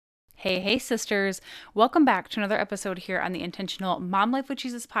Hey, hey, sisters. Welcome back to another episode here on the Intentional Mom Life with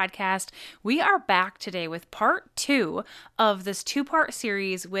Jesus podcast. We are back today with part 2 of this 2-part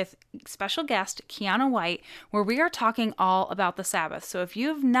series with special guest Kiana White, where we are talking all about the Sabbath. So if you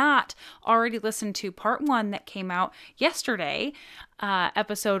have not already listened to part 1 that came out yesterday,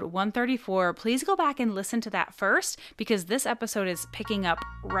 episode 134, please go back and listen to that first, because this episode is picking up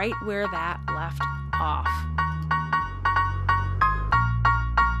right where that left off.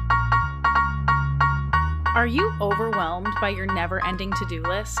 Are you overwhelmed by your never-ending to-do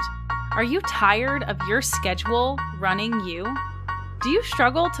list? Are you tired of your schedule running you? Do you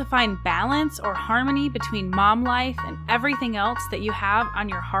struggle to find balance or harmony between mom life and everything else that you have on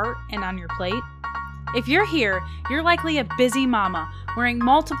your heart and on your plate? If you're here, you're likely a busy mama wearing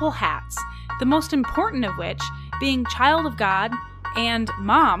multiple hats, the most important of which being child of God and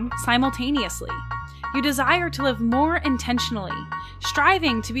mom simultaneously. You desire to live more intentionally,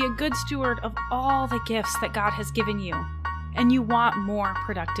 striving to be a good steward of all the gifts that God has given you, and you want more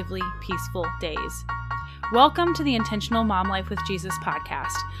productively peaceful days. Welcome to the Intentional Mom Life with Jesus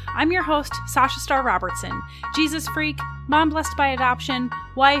podcast. I'm your host, Sasha Starr Robertson, Jesus freak, mom blessed by adoption,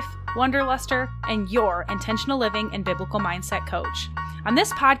 wife, wanderluster, and your intentional living and biblical mindset coach. On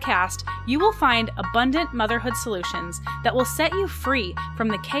this podcast, you will find abundant motherhood solutions that will set you free from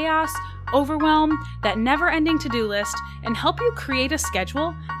the chaos, overwhelm, that never-ending to-do list, and help you create a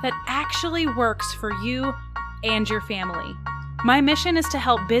schedule that actually works for you and your family. My mission is to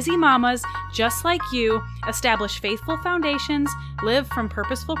help busy mamas just like you establish faithful foundations, live from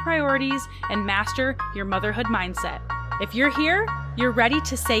purposeful priorities, and master your motherhood mindset. If you're here, you're ready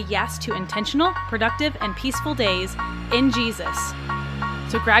to say yes to intentional, productive, and peaceful days in Jesus.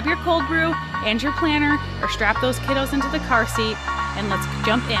 So grab your cold brew and your planner, or strap those kiddos into the car seat, and let's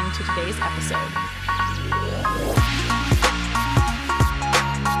jump into today's episode.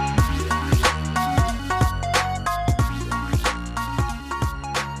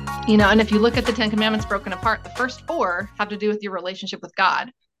 And if you look at the Ten Commandments broken apart, the first 4 have to do with your relationship with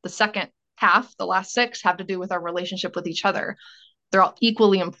God. The second half, the last 6, have to do with our relationship with each other. They're all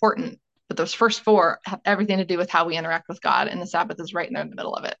equally important, but those first 4 have everything to do with how we interact with God, and the Sabbath is right in there in the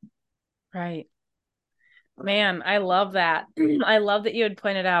middle of it. Right. Man, I love that. I love that you had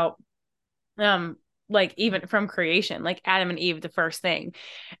pointed out, like even from creation, like Adam and Eve, the first thing.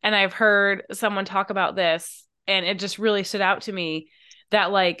 And I've heard someone talk about this, and it just really stood out to me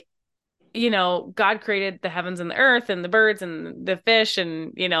that, like, God created the heavens and the earth and the birds and the fish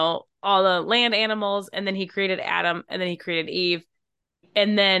and, all the land animals. And then he created Adam, and then he created Eve,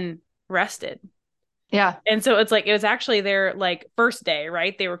 and then rested. Yeah. And so it's like, it was actually their like first day,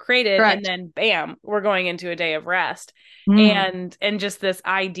 right? They were created. Correct. And then bam, we're going into a day of rest. And just this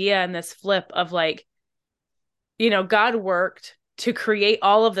idea and this flip of like, God worked to create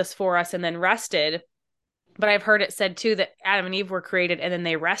all of this for us and then rested. But I've heard it said too that Adam and Eve were created and then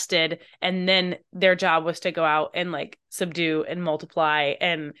they rested, and then their job was to go out and like subdue and multiply.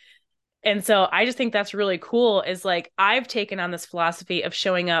 And so I just think that's really cool, is like, I've taken on this philosophy of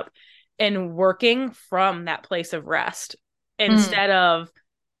showing up and working from that place of rest instead of,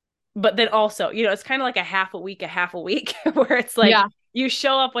 but then also, it's kind of like a half a week, where it's like, you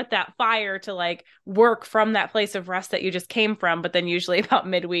show up with that fire to like work from that place of rest that you just came from. But then usually about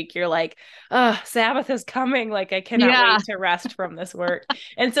midweek, you're like, oh, Sabbath is coming. Like, I cannot wait to rest from this work.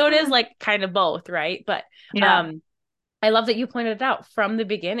 And so it is like kind of both. Right. But, I love that you pointed it out from the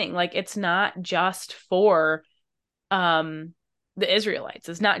beginning. Like, it's not just for, the Israelites.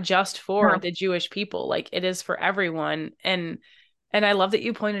 It's not just for the Jewish people. Like, it is for everyone. And I love that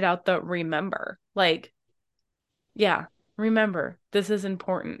you pointed out the remember, like, remember, this is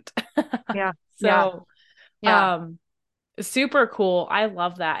important. Super cool. I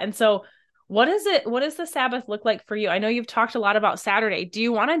love that. And so what does the Sabbath look like for you? I know you've talked a lot about Saturday. Do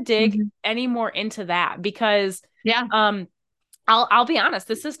you want to dig any more into that? Because I'll be honest,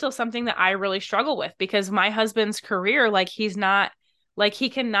 this is still something that I really struggle with, because my husband's career, like, he's not, like, he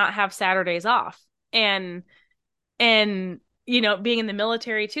cannot have Saturdays off. And being in the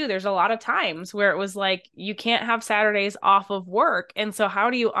military too, there's a lot of times where it was like, you can't have Saturdays off of work. And so how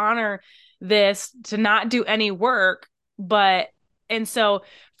do you honor this to not do any work? And so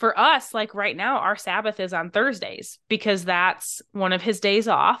for us, like right now, our Sabbath is on Thursdays, because that's one of his days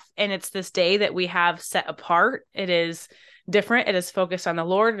off. And it's this day that we have set apart. It is different. It is focused on the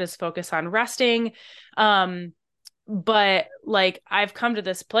Lord. It is focused on resting. But like, I've come to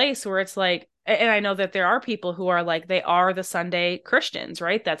this place where it's like, and I know that there are people who are like, they are the Sunday Christians,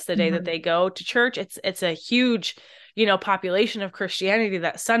 right? That's the day that they go to church. It's a huge, population of Christianity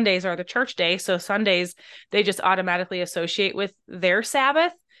that Sundays are the church day. So Sundays, they just automatically associate with their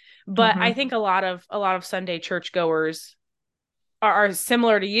Sabbath. But I Hmm. think a lot of Sunday churchgoers are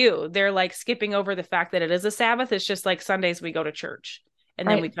similar to you. They're like skipping over the fact that it is a Sabbath. It's just like Sundays we go to church and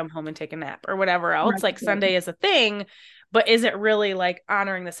then we Right. come home and take a nap or whatever else. Right. Like Sunday is a thing, but is it really like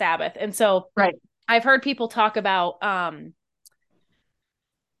honoring the Sabbath? And so Right. I've heard people talk about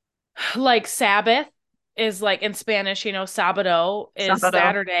like Sabbath is like in Spanish, Sabado is Sabado.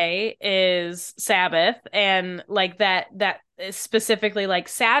 Saturday is Sabbath, and like that is specifically like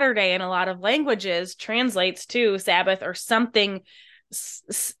Saturday in a lot of languages translates to Sabbath or something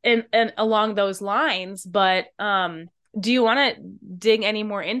in along those lines. But do you want to dig any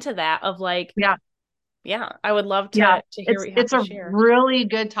more into that of like, Yeah. yeah, I would love Yeah. to hear It's what you have it's to a share. really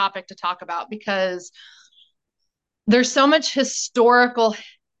good topic to talk about because there's so much historical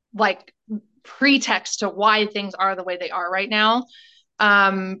like pretext to why things are the way they are right now.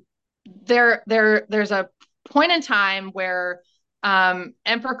 Um, there's a point in time where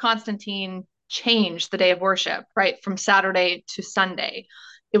Emperor Constantine changed the day of worship, right, from Saturday to Sunday.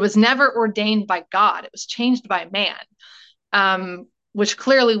 It was never ordained by God; it was changed by man. Which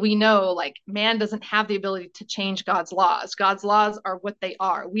clearly we know, like, man doesn't have the ability to change God's laws. God's laws are what they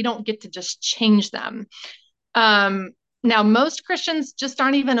are. We don't get to just change them. Um, Now, most Christians just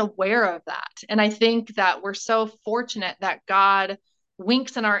aren't even aware of that. And I think that we're so fortunate that God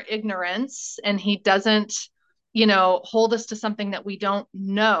winks in our ignorance and he doesn't, hold us to something that we don't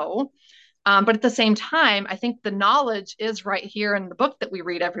know. But at the same time, I think the knowledge is right here in the book that we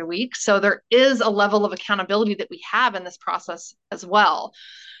read every week. So there is a level of accountability that we have in this process as well.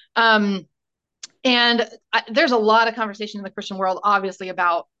 Um, there's a lot of conversation in the Christian world, obviously,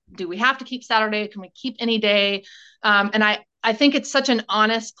 about do we have to keep Saturday? Can we keep any day? And I think it's such an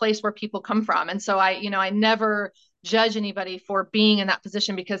honest place where people come from. And so I never judge anybody for being in that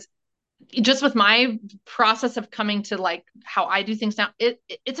position because just with my process of coming to like how I do things now,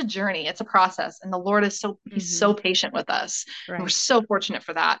 it's a journey, it's a process, and the Lord is he's Mm-hmm. so patient with us, and we're Right. so fortunate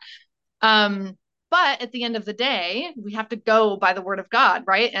for that. Um, but at the end of the day, we have to go by the word of God,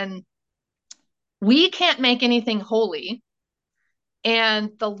 right? And we can't make anything holy.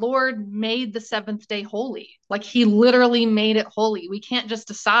 And the Lord made the seventh day holy. Like he literally made it holy. We can't just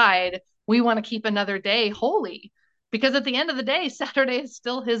decide we want to keep another day holy because at the end of the day, Saturday is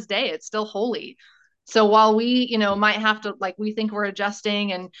still his day. It's still holy. So while we, might have to like, we think we're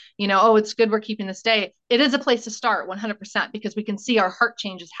adjusting and, oh, it's good we're keeping this day, it is a place to start 100% because we can see our heart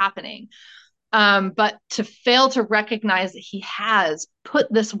changes happening. But to fail to recognize that he has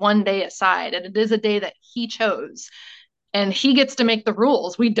put this one day aside and it is a day that he chose and he gets to make the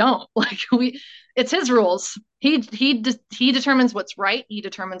rules. We don't. Like it's his rules. He determines what's right. He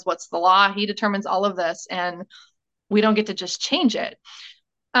determines what's the law. He determines all of this, and we don't get to just change it.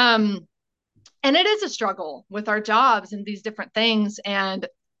 Um, and it is a struggle with our jobs and these different things. And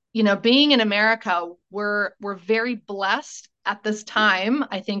being in America, we're very blessed at this time.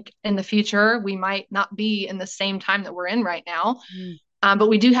 I think in the future we might not be in the same time that we're in right now, Mm. but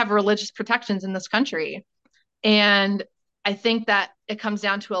we do have religious protections in this country. And I think that it comes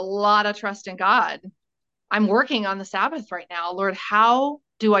down to a lot of trust in God. I'm working on the Sabbath right now. Lord, how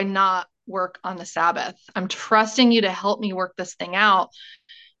do I not work on the Sabbath? I'm trusting you to help me work this thing out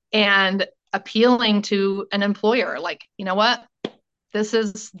and appealing to an employer like, you know what? This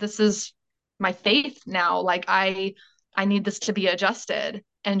is my faith now. Like I need this to be adjusted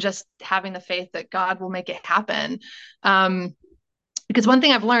and just having the faith that God will make it happen. Um, because one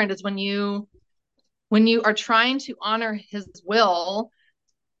thing I've learned is when you are trying to honor his will,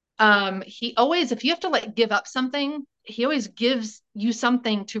 he always, if you have to like give up something, he always gives you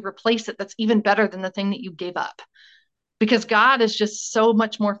something to replace it that's even better than the thing that you gave up. Because God is just so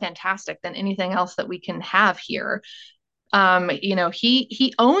much more fantastic than anything else that we can have here.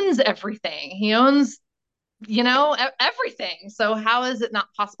 He owns everything. He owns, everything. So how is it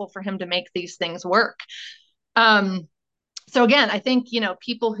not possible for him to make these things work? Um, so again, I think,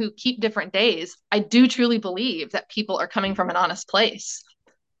 people who keep different days, I do truly believe that people are coming from an honest place.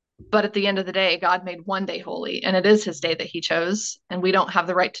 But at the end of the day, God made one day holy, and it is his day that he chose, and we don't have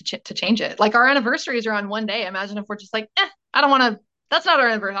the right to change it. Like our anniversaries are on one day. Imagine if we're just like, I don't want to, that's not our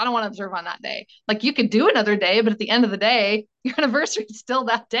anniversary. I don't want to observe on that day. Like you could do another day, but at the end of the day, your anniversary is still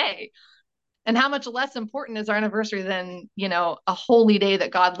that day. And how much less important is our anniversary than, a holy day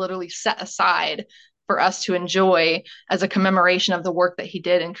that God literally set aside for us to enjoy as a commemoration of the work that he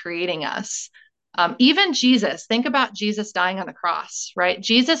did in creating us. Even Jesus, think about Jesus dying on the cross, right?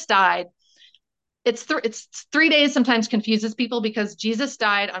 Jesus died. It's 3 days sometimes confuses people because Jesus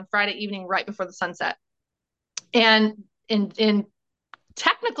died on Friday evening right before the sunset. And in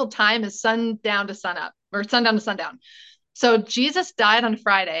technical time is sundown to sunup or sundown to sundown. So Jesus died on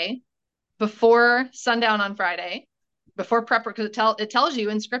Friday. before sundown on Friday, before prep, because it tells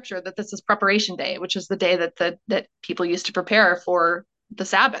you in scripture that this is preparation day, which is the day that people used to prepare for the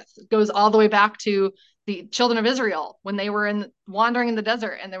Sabbath. It goes all the way back to the children of Israel when they were wandering in the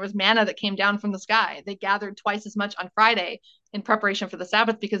desert and there was manna that came down from the sky. They gathered twice as much on Friday in preparation for the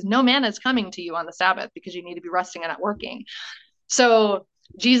Sabbath because no manna is coming to you on the Sabbath because you need to be resting and not working. So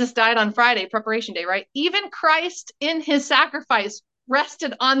Jesus died on Friday, preparation day, right? Even Christ in his sacrifice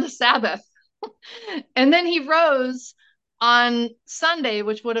rested on the Sabbath. And then he rose on Sunday,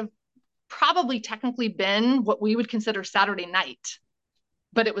 which would have probably technically been what we would consider Saturday night.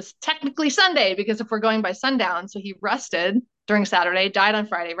 But it was technically Sunday because if we're going by sundown, so he rested during Saturday, died on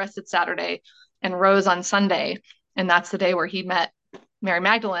Friday, rested Saturday, and rose on Sunday. And that's the day where he met Mary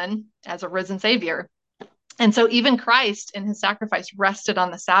Magdalene as a risen Savior. And so even Christ in his sacrifice rested on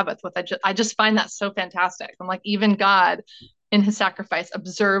the Sabbath, which I just find that so fantastic. I'm like, even God in his sacrifice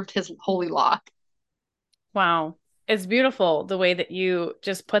observed his holy law. Wow. It's beautiful the way that you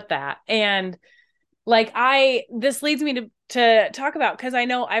just put that. And like this leads me to talk about, because I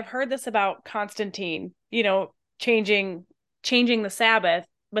know I've heard this about Constantine, changing the Sabbath,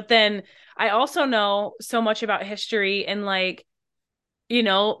 but then I also know so much about history and like,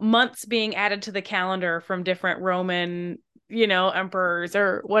 months being added to the calendar from different Roman, emperors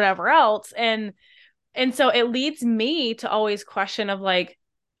or whatever else. And so it leads me to always question of like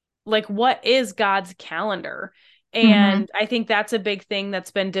what is God's calendar? And I think that's a big thing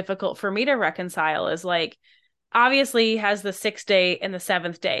that's been difficult for me to reconcile is like, obviously he has the 6th day and the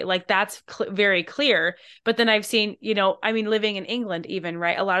 7th day. Like that's very clear. But then I've seen, living in England even,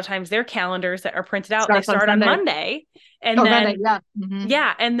 right? A lot of times their calendars that are printed out, they start on Monday. And then, Monday,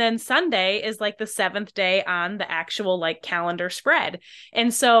 yeah. And then Sunday is like the 7th day on the actual like calendar spread.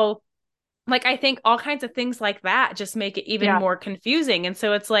 And so like, I think all kinds of things like that just make it even more confusing. And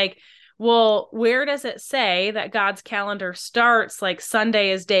so it's like, well, where does it say that God's calendar starts like Sunday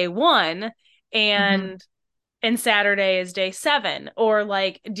is day 1 and Saturday is day 7? Or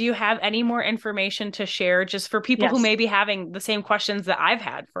like, do you have any more information to share just for people who may be having the same questions that I've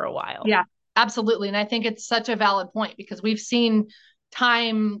had for a while? Yeah, absolutely. And I think it's such a valid point because we've seen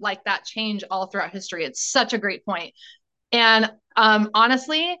time like that change all throughout history. It's such a great point. And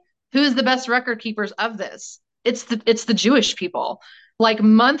honestly, who's the best record keepers of this? It's the Jewish people. Like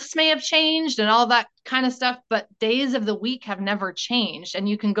months may have changed and all that kind of stuff, but days of the week have never changed. And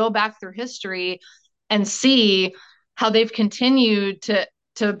you can go back through history and see how they've continued to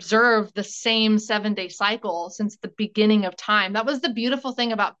observe the same 7-day cycle since the beginning of time. That was the beautiful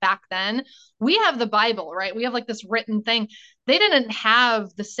thing about back then. We have the Bible, right? We have like this written thing. They didn't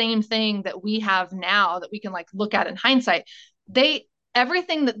have the same thing that we have now that we can like look at in hindsight.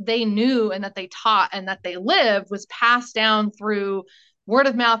 Everything that they knew and that they taught and that they lived was passed down through word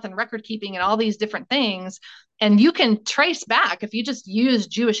of mouth and record keeping and all these different things. And you can trace back, if you just use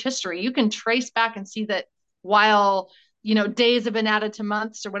Jewish history, you can trace back and see that while days have been added to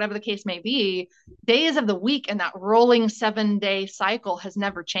months or whatever the case may be, days of the week and that rolling 7-day cycle has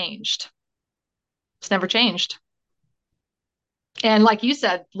never changed. It's never changed. And like you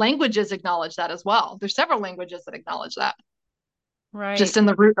said, languages acknowledge that as well. There's several languages that acknowledge that. Right. Just in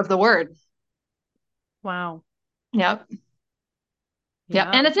the root of the word. Wow. Yep. Yeah.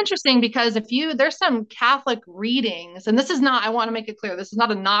 And it's interesting because there's some Catholic readings, and this is not, I want to make it clear, this is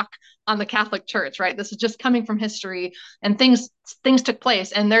not a knock on the Catholic Church, right? This is just coming from history and things took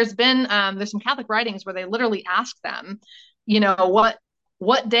place. And there's some Catholic writings where they literally ask them,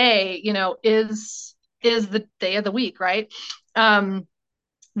 what day, is the day of the week, right?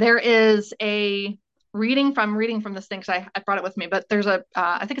 There is a reading from this thing because I brought it with me, but there's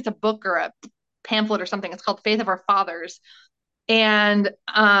I think it's a book or a pamphlet or something. It's called Faith of Our Fathers. And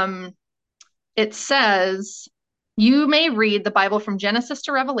it says, you may read the Bible from Genesis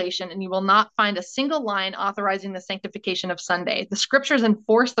to Revelation, and you will not find a single line authorizing the sanctification of Sunday. The scriptures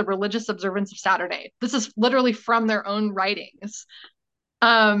enforce the religious observance of Saturday. This is literally from their own writings.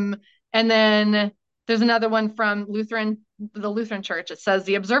 And then there's another one from the Lutheran Church. It says,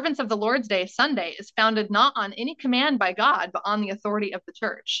 the observance of the Lord's Day, Sunday, is founded not on any command by God, but on the authority of the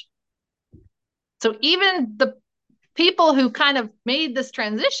church. So even the people who kind of made this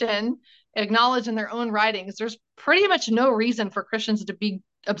transition acknowledge in their own writings, there's pretty much no reason for Christians to be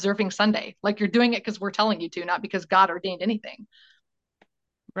observing Sunday. Like you're doing it because we're telling you to, not because God ordained anything.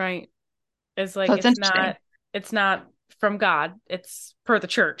 Right. It's like, so it's not from God. It's per the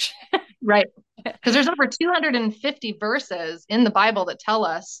church. Right. Because there's over 250 verses in the Bible that tell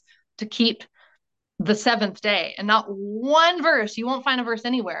us to keep the 7th day, and not one verse, you won't find a verse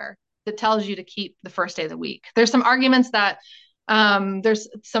anywhere that tells you to keep the first day of the week. There's some arguments that There's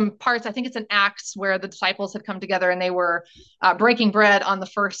some parts, I think it's in Acts, where the disciples had come together and they were breaking bread on the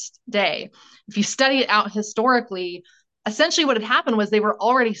first day. If you study it out historically, essentially what had happened was they were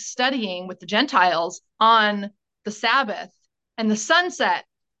already studying with the Gentiles on the Sabbath, and the sun set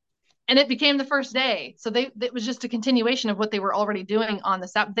and it became the first day. So it was just a continuation of what they were already doing on the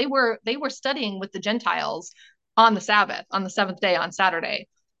Sabbath. They were studying with the Gentiles on the Sabbath, on the seventh day, on Saturday.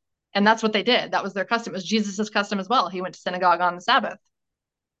 And that's what they did. That was their custom. It was Jesus's custom as well. He went to synagogue on the Sabbath.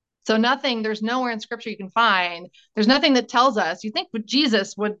 So there's nowhere in scripture you can find, there's nothing that tells us, you think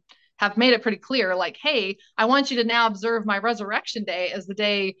Jesus would have made it pretty clear, like, hey, I want you to now observe my resurrection day as the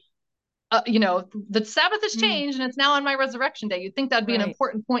day, the Sabbath has changed and it's now on my resurrection day. You'd think that'd be an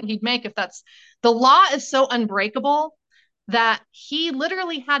important point he'd make. If that's, the law is so unbreakable that he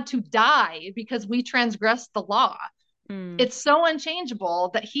literally had to die because we transgressed the law. It's so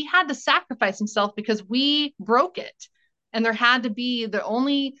unchangeable that he had to sacrifice himself because we broke it. And there had to be, the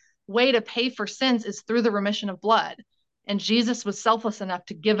only way to pay for sins is through the remission of blood. And Jesus was selfless enough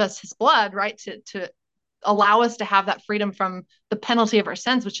to give us his blood, right? To allow us to have that freedom from the penalty of our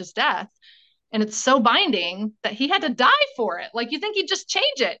sins, which is death. And it's so binding that he had to die for it. Like, you think he'd just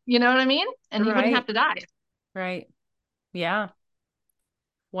change it, you know what I mean? And he wouldn't have to die. Right. Yeah.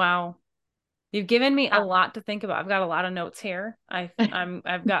 Wow. You've given me a lot to think about. I've got a lot of notes here. I've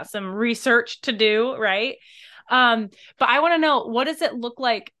got some research to do, right? But I want to know, what does it look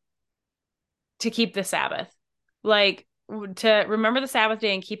like to keep the Sabbath? Like, to remember the Sabbath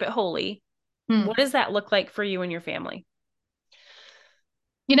day and keep it holy. What does that look like for you and your family?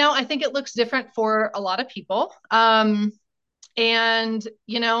 I think it looks different for a lot of people. And,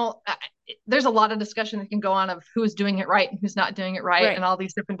 there's a lot of discussion that can go on of who's doing it right and who's not doing it right, and all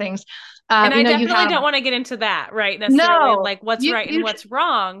these different things. And I definitely don't want to get into that, right? Necessarily, like what's right and what's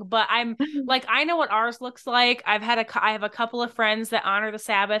wrong. But I'm like, I know what ours looks like. I have a couple of friends that honor the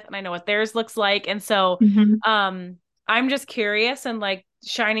Sabbath, and I know what theirs looks like. And so, I'm just curious and like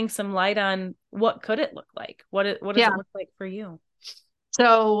shining some light on what could it look like? What does it look like for you?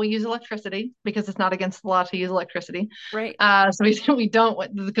 So we use electricity because it's not against the law to use electricity. Right. So we don't,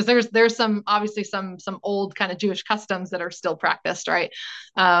 because there's obviously some old kind of Jewish customs that are still practiced, right?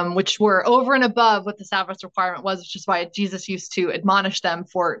 Which were over and above what the Sabbath requirement was, which is why Jesus used to admonish them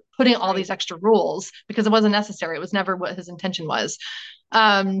for putting all these extra rules, because it wasn't necessary. It was never what his intention was.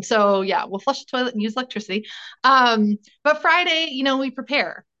 So yeah, we'll flush the toilet and use electricity. But Friday, we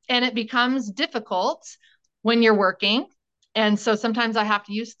prepare, and it becomes difficult when you're working. And so sometimes I have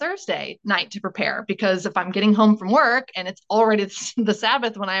to use Thursday night to prepare, because if I'm getting home from work and it's already the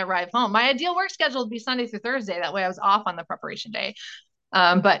Sabbath when I arrive home, my ideal work schedule would be Sunday through Thursday. That way I was off on the preparation day.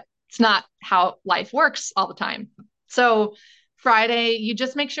 But it's not how life works all the time. So Friday, you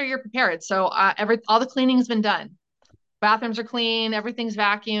just make sure you're prepared. So all the cleaning's been done. Bathrooms are clean. Everything's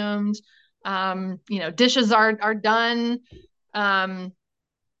vacuumed. Dishes are done.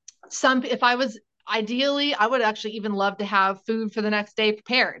 Ideally, I would actually even love to have food for the next day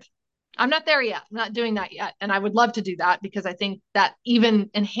prepared. I'm not there yet. I'm not doing that yet. And I would love to do that, because I think that even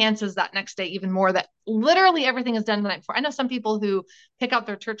enhances that next day even more, that literally everything is done the night before. I know some people who pick out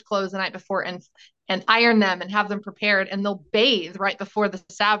their church clothes the night before and iron them and have them prepared, and they'll bathe right before the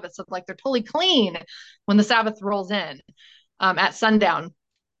Sabbath. So like they're totally clean when the Sabbath rolls in at sundown.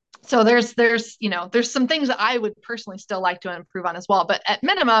 So there's some things that I would personally still like to improve on as well. But at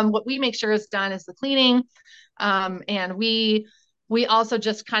minimum, what we make sure is done is the cleaning. And we also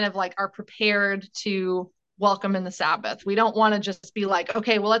just kind of like are prepared to welcome in the Sabbath. We don't want to just be like,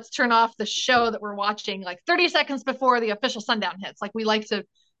 okay, well, let's turn off the show that we're watching like 30 seconds before the official sundown hits. Like, we like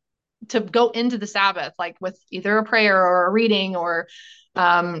to go into the Sabbath, like with either a prayer or a reading or,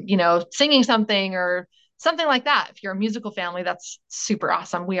 singing something or something like that. If you're a musical family, that's super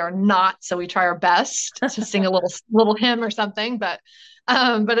awesome. We are not, so we try our best to sing a little hymn or something, but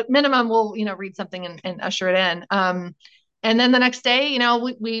at minimum, we'll read something and usher it in. And then the next day,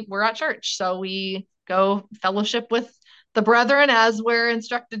 we're at church, so we go fellowship with the brethren as we're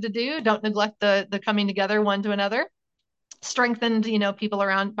instructed to do. Don't neglect the coming together one to another. Strengthened, people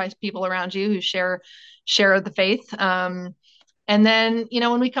around you who share the faith. And then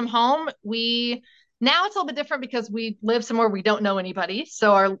when we come home, now it's a little bit different because we live somewhere we don't know anybody.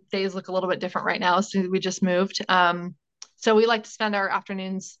 So our days look a little bit different right now. So we just moved. So we like to spend our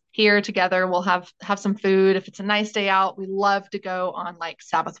afternoons here together. We'll have some food. If it's a nice day out, we love to go on like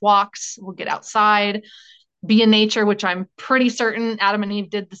Sabbath walks. We'll get outside, be in nature, which I'm pretty certain Adam and Eve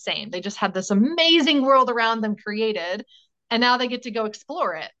did the same. They just had this amazing world around them created, and now they get to go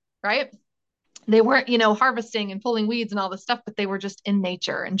explore it, right? They weren't, harvesting and pulling weeds and all this stuff, but they were just in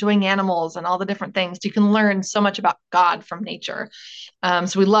nature, enjoying animals and all the different things. You can learn so much about God from nature.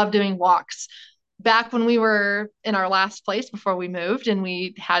 So we love doing walks. Back when we were in our last place before we moved and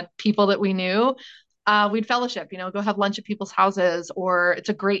we had people that we knew, we'd fellowship, go have lunch at people's houses, or it's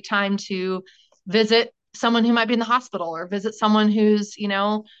a great time to visit someone who might be in the hospital, or visit someone who's,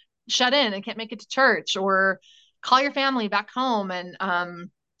 shut in and can't make it to church, or call your family back home and,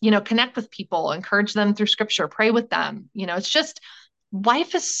 connect with people, encourage them through scripture, pray with them. It's just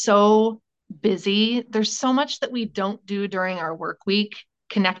life is so busy. There's so much that we don't do during our work week,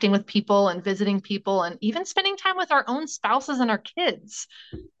 connecting with people and visiting people and even spending time with our own spouses and our kids.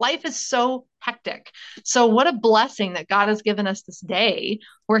 Life is so hectic. So, what a blessing that God has given us this day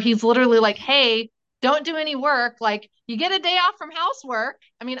where He's literally like, hey, don't do any work. Like, you get a day off from housework.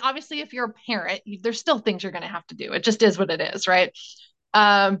 I mean, obviously, if you're a parent, there's still things you're going to have to do. It just is what it is, right?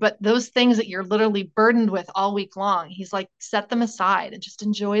 But those things that you're literally burdened with all week long, He's like, set them aside and just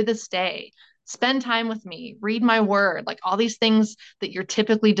enjoy this day. Spend time with me, read my word, like all these things that you're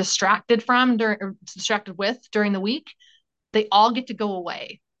typically distracted with during the week, they all get to go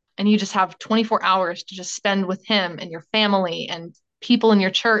away. And you just have 24 hours to just spend with Him and your family and people in your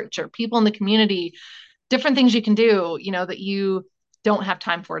church or people in the community, different things you can do, that you don't have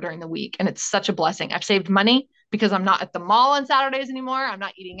time for during the week. And it's such a blessing. I've saved money because I'm not at the mall on Saturdays anymore. I'm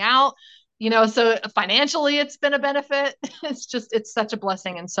not eating out, so financially it's been a benefit. It's such a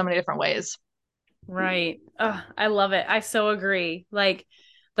blessing in so many different ways. Right. I love it. I so agree. Like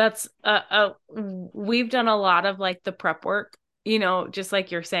that's we've done a lot of like the prep work, just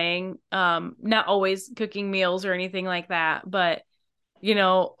like you're saying, not always cooking meals or anything like that, but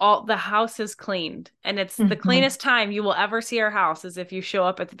all the house is cleaned, and it's the cleanest time you will ever see our house is if you show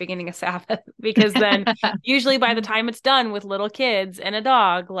up at the beginning of Sabbath, because then usually by the time it's done with little kids and a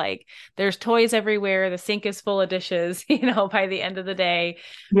dog, like there's toys everywhere. The sink is full of dishes, by the end of the day.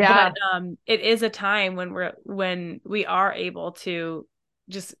 Yeah. But it is a time when we are able to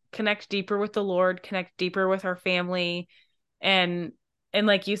just connect deeper with the Lord, connect deeper with our family, and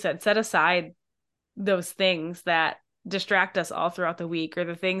like you said, set aside those things that distract us all throughout the week, or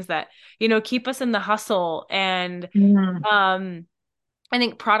the things that keep us in the hustle. And Mm. I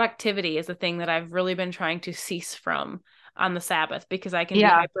think productivity is a thing that I've really been trying to cease from on the Sabbath, because I can be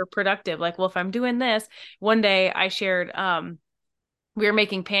Yeah. hyper productive. Like, well, if I'm doing this, one day I shared we were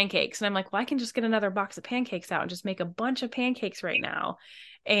making pancakes, and I'm like, well, I can just get another box of pancakes out and just make a bunch of pancakes right now.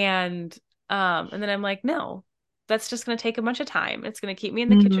 And then I'm like, no, that's just going to take a bunch of time. It's going to keep me in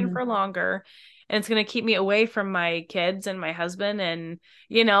the kitchen Mm. for longer, and it's going to keep me away from my kids and my husband, and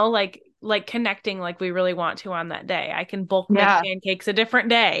like connecting like we really want to on that day. I can bulk make Yeah. pancakes a different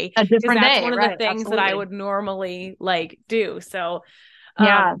day, A because different that's day. one of the Right. things that I Absolutely. would normally like do. So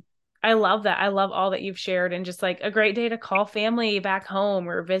Yeah. um I love that. I love all that you've shared, and just like a great day to call family back home,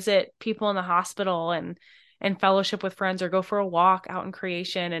 or visit people in the hospital, and fellowship with friends, or go for a walk out in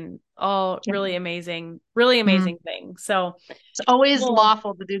creation, and all Yeah. really Mm. amazing things. So, It's always well,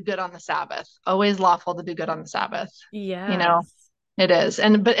 lawful to do good on the Sabbath. Always lawful to do good on the Sabbath. You know, yes. It is.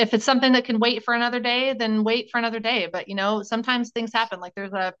 But if it's something that can wait for another day, then wait for another day. But sometimes things happen. Like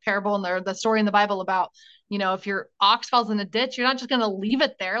there's a parable in there, the story in the Bible about, if your ox falls in a ditch, you're not just going to leave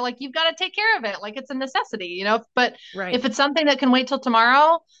it there. Like you've got to take care of it. Like it's a necessity. But Right. if it's something that can wait till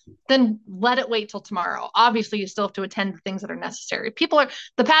tomorrow, then let it wait till tomorrow. Obviously, you still have to attend to things that are necessary.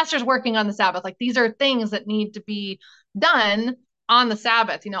 The pastor's working on the Sabbath. Like these are things that need to be done on the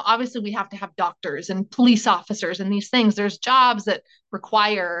Sabbath. Obviously we have to have doctors and police officers and these things. There's jobs that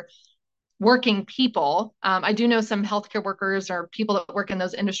require working people. I do know some healthcare workers or people that work in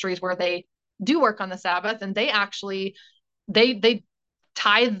those industries where they do work on the Sabbath, and they actually they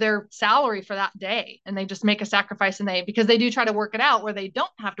tithe their salary for that day, and they just make a sacrifice, and because they do try to work it out where they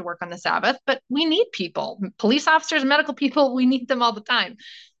don't have to work on the Sabbath. But we need people, police officers, medical people, we need them all the time.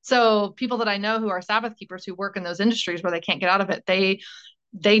 So people that I know who are Sabbath keepers who work in those industries where they can't get out of it, they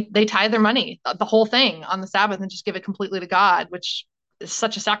tithe their money, the whole thing on the Sabbath, and just give it completely to God, which is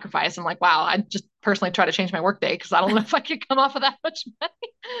such a sacrifice. I'm like, wow, I just personally try to change my work day because I don't know if I could come off of that much money.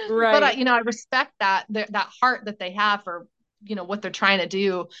 But Right. I respect that heart that they have for what they're trying to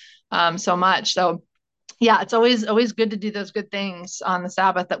do, so much. So yeah, it's always good to do those good things on the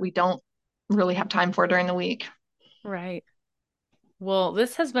Sabbath that we don't really have time for during the week. Right. Well,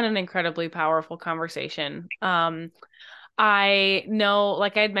 this has been an incredibly powerful conversation. I know,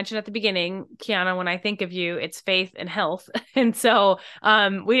 like I had mentioned at the beginning, Kiana, when I think of you, it's faith and health. And so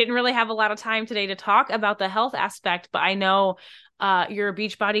we didn't really have a lot of time today to talk about the health aspect, but I know You're a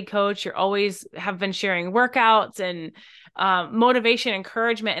Beachbody coach. You're always have been sharing workouts and motivation,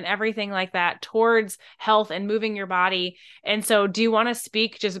 encouragement, and everything like that towards health and moving your body. And so do you want to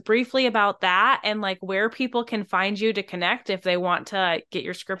speak just briefly about that and like where people can find you to connect if they want to get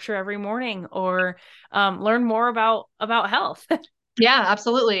your scripture every morning or learn more about health? Yeah,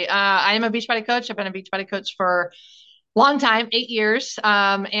 absolutely. I am a Beachbody coach. I've been a Beachbody coach for long time, 8 years.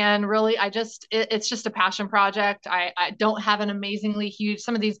 And really, it's just a passion project. I don't have an amazingly huge,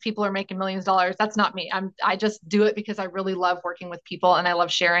 some of these people are making millions of dollars. That's not me. I just do it because I really love working with people and I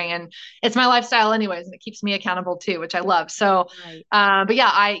love sharing, and it's my lifestyle anyways. And it keeps me accountable too, which I love. So, Right. but yeah,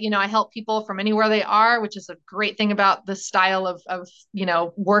 I help people from anywhere they are, which is a great thing about this style of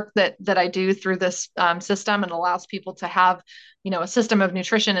work that I do through this system, and allows people to have, a system of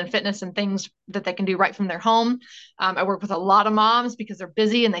nutrition and fitness and things that they can do right from their home. I work with a lot of moms because they're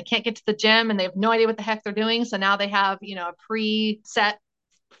busy and they can't get to the gym and they have no idea what the heck they're doing. So now they have, a preset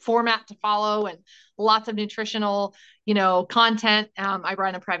format to follow and lots of nutritional, content. I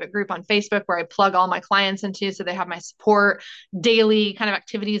run a private group on Facebook where I plug all my clients into, so they have my support, daily kind of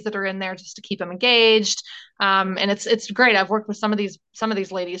activities that are in there just to keep them engaged. And it's great. I've worked with some of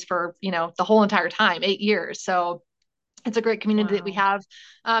these ladies for, the whole entire time, 8 years. So it's a great community that we have.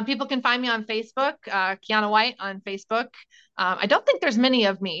 People can find me on Facebook, Kiana White on Facebook. I don't think there's many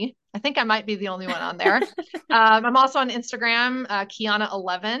of me. I think I might be the only one on there. I'm also on Instagram,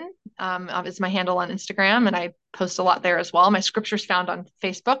 Kiana11 is my handle on Instagram, and I post a lot there as well. My scripture's found on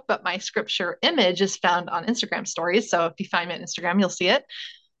Facebook, but my scripture image is found on Instagram stories. So if you find me on Instagram, you'll see it.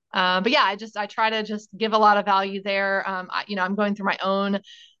 But yeah, I try to just give a lot of value there. I'm going through my own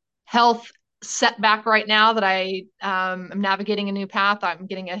health setback right now that I am navigating a new path. I'm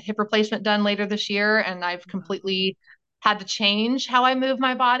getting a hip replacement done later this year, and I've completely had to change how I move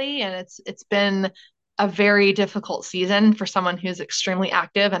my body. And it's been a very difficult season for someone who's extremely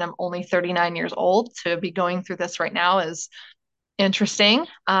active, and I'm only 39 years old. To be going through this right now is interesting.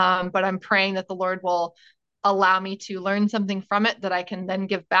 But I'm praying that the Lord will allow me to learn something from it that I can then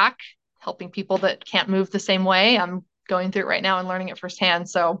give back, helping people that can't move the same way. I'm going through it right now and learning it firsthand.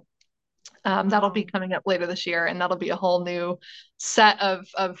 So that'll be coming up later this year, and that'll be a whole new set of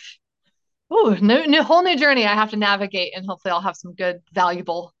whole new journey I have to navigate, and hopefully I'll have some good,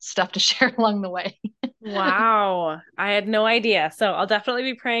 valuable stuff to share along the way. Wow. I had no idea. So I'll definitely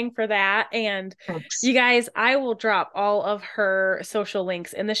be praying for that. And Thanks. you guys, I will drop all of her social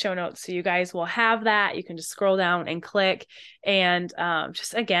links in the show notes. So you guys will have that. You can just scroll down and click. And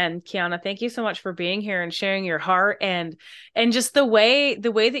just again, Kiana, thank you so much for being here and sharing your heart and just the way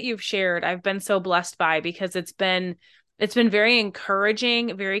that you've shared, I've been so blessed by, because it's been very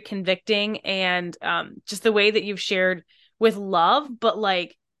encouraging, very convicting, and just the way that you've shared with love, but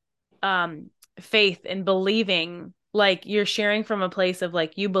like faith and believing, like you're sharing from a place of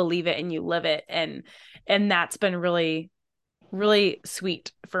like you believe it and you live it, and that's been really, really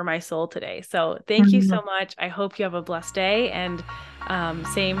sweet for my soul today. So thank you so much. I hope you have a blessed day, and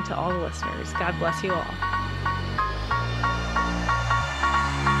same to all the listeners. God bless you all.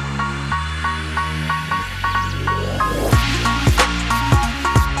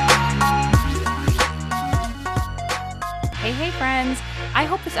 Hey friends, I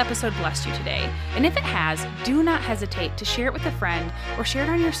hope this episode blessed you today. And if it has, do not hesitate to share it with a friend or share it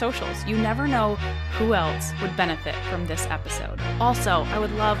on your socials. You never know who else would benefit from this episode. Also, I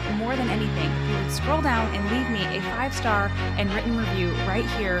would love more than anything if you would scroll down and leave me a 5-star and written review right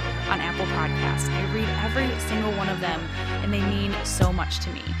here on Apple Podcasts. I read every single one of them, and they mean so much to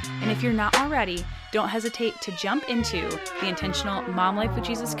me. And if you're not already, don't hesitate to jump into the Intentional Mom Life with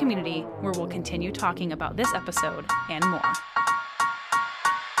Jesus community, where we'll continue talking about this episode and more.